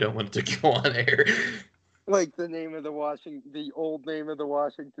offensive and I don't want it to go on air. Like the old name of the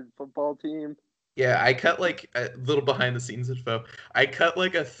Washington football team. Yeah, I cut like a little behind the scenes info. I cut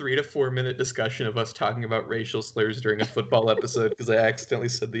like a 3 to 4 minute discussion of us talking about racial slurs during a football episode because I accidentally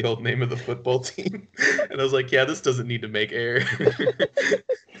said the old name of the football team. And I was like, yeah, this doesn't need to make air.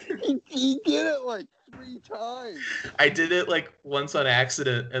 He did it like 3 times. I did it like once on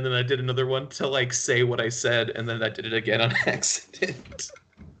accident, and then I did another one to like say what I said, and then I did it again on accident.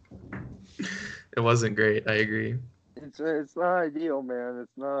 It wasn't great, I agree. It's not ideal, man.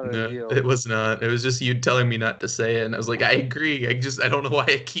 It's not ideal. It was not. It was just you telling me not to say it, and I was like, I agree. I don't know why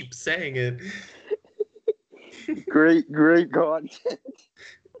I keep saying it. Great content.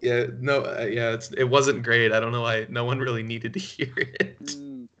 Yeah, no, it wasn't great. I don't know why no one really needed to hear it.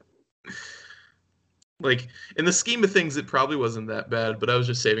 Like, in the scheme of things, it probably wasn't that bad, but I was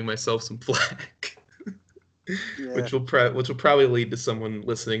just saving myself some flack. Yeah. Which will probably lead to someone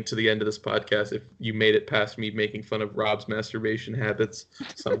listening to the end of this podcast if you made it past me making fun of Rob's masturbation habits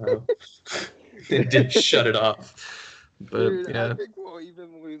somehow. It did shut it off. But Dude, yeah. I think we'll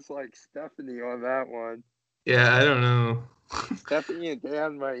even lose like Stephanie on that one. Yeah, I don't know. Stephanie and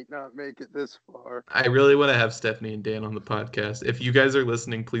Dan might not make it this far. I really want to have Stephanie and Dan on the podcast. If you guys are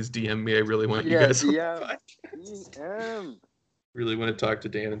listening, please DM me. I really want you guys on the podcast. Really want to talk to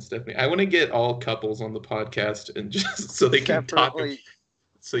Dan and Stephanie. I want to get all couples on the podcast and just so they can talk.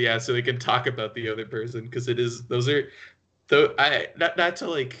 So they can talk about the other person because not to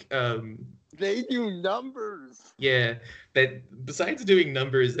like. They do numbers. Yeah, that besides doing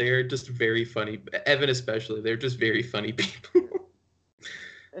numbers, they are just very funny. Evan especially, they're just very funny people.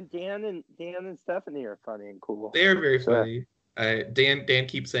 And Dan and Stephanie are funny and cool. They are very funny. Dan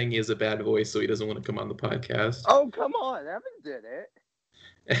keeps saying he has a bad voice, so he doesn't want to come on the podcast. Oh, come on. Evan did it.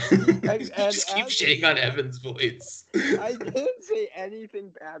 You just keep shitting on Evan's voice. I didn't say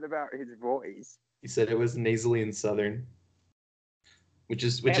anything bad about his voice. He said it was nasally and southern, which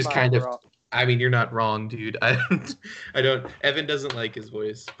is kind of. I mean, you're not wrong, dude. I don't. Evan doesn't like his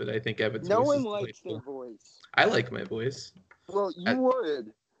voice, but I think Evan's voice. No one likes their voice. I like my voice. Well, you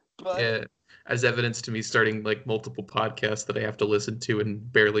would. But... Yeah, as evidence to me starting like multiple podcasts that I have to listen to and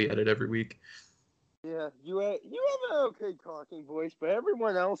barely edit every week. Yeah, you have an okay talking voice, but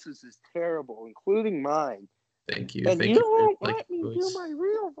everyone else's is terrible, including mine. Thank you. And Thank you you for won't liking let my me do voice. my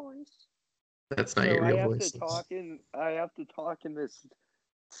real voice. That's not So your I real have voice. to talk in. I have to talk in this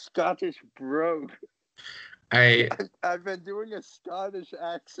Scottish brogue. I've been doing a Scottish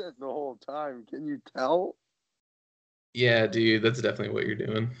accent the whole time. Can you tell? Yeah, dude, that's definitely what you're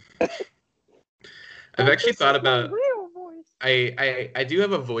doing. I've actually thought about. Real voice. I do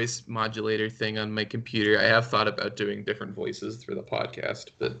have a voice modulator thing on my computer. I have thought about doing different voices for the podcast,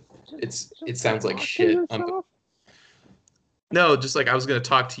 but it sounds like shit. No, just like I was gonna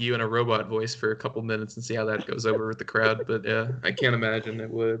talk to you in a robot voice for a couple minutes and see how that goes over with the crowd. But yeah, I can't imagine it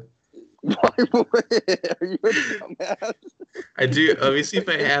would. Why would? Are you a dumbass? I do. Let me see if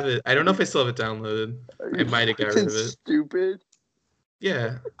I have it. I don't know if I still have it downloaded. I might have got rid of it. Stupid.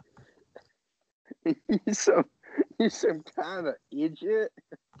 Yeah. You're some kind of idiot.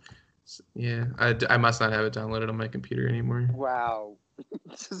 Yeah, I must not have it downloaded on my computer anymore. Wow.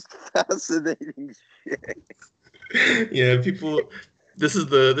 Just fascinating shit. Yeah, people. This is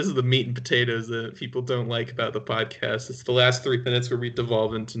the meat and potatoes that people don't like about the podcast. It's the last 3 minutes where we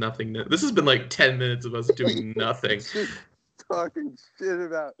devolve into nothingness. This has been like 10 minutes of us doing nothing. Just talking shit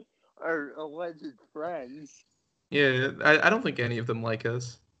about our alleged friends. Yeah, I don't think any of them like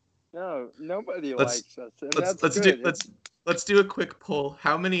us. No, nobody likes us, and that's let's good. Let's do a quick poll.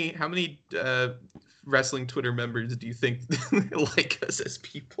 How many wrestling Twitter members do you think like us as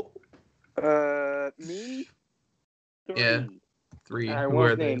people? Me. 3. Yeah, 3. I Who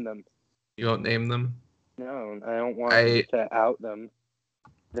won't are they? name them. You won't name them? No, I don't want to out them.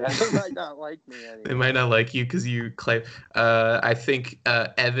 They might not like me anymore. They might not like you because you claim. I think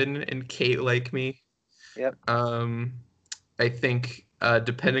Evan and Kate like me. Yep. I think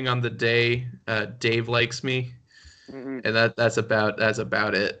depending on the day, Dave likes me, and that's about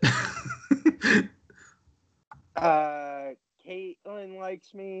it. Caitlin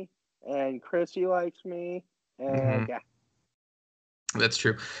likes me, and Chrissy likes me, and yeah. That's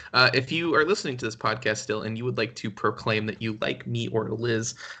true. If you are listening to this podcast still and you would like to proclaim that you like me or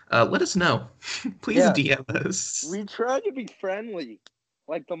Liz, let us know. Please DM us. We try to be friendly,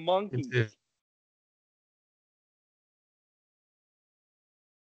 like the monkeys.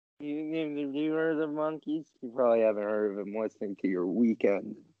 You heard of the monkeys? You probably haven't heard of them listening to your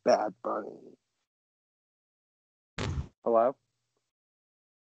Weekend Bad Bunny. Hello?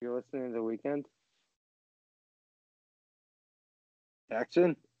 You're listening to The Weekend?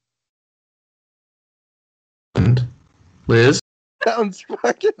 Jackson? And Liz? Sounds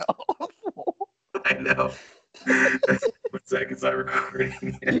fucking awful. I know. 1 second, it's not recording.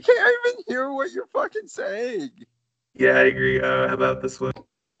 You can't even hear what you're fucking saying. Yeah, I agree. How about this one?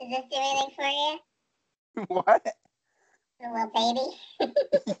 Does this do anything for you? What? Little baby.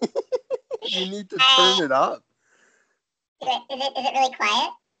 You need to turn it up. Is it really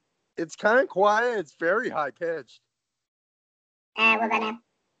quiet? It's kind of quiet. It's very high pitched. What about now?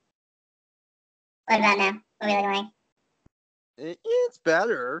 What about now? What are we looking like? It's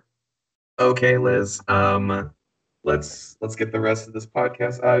better. Okay, Liz. Let's get the rest of this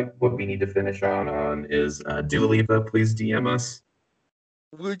podcast. What we need to finish on is Dua Lipa. Please DM us.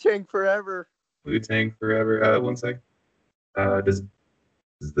 Wu-Tang forever. Wu-Tang forever. 1 sec. Is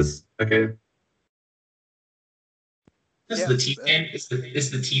this okay? This is the T-Pain.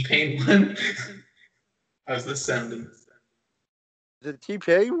 Is the T-Pain one? How's this sounding? The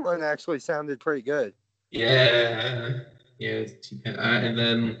T-Pain one actually sounded pretty good. Yeah, T-Pain. And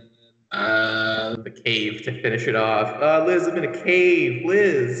then the Cave to finish it off. Liz, I'm in a cave.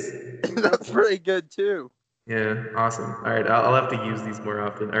 Liz. That's pretty good too. Yeah, awesome. All right, I'll have to use these more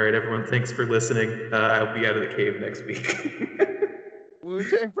often. All right, everyone, thanks for listening. I'll be out of the cave next week.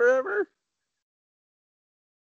 Wu-Tang forever.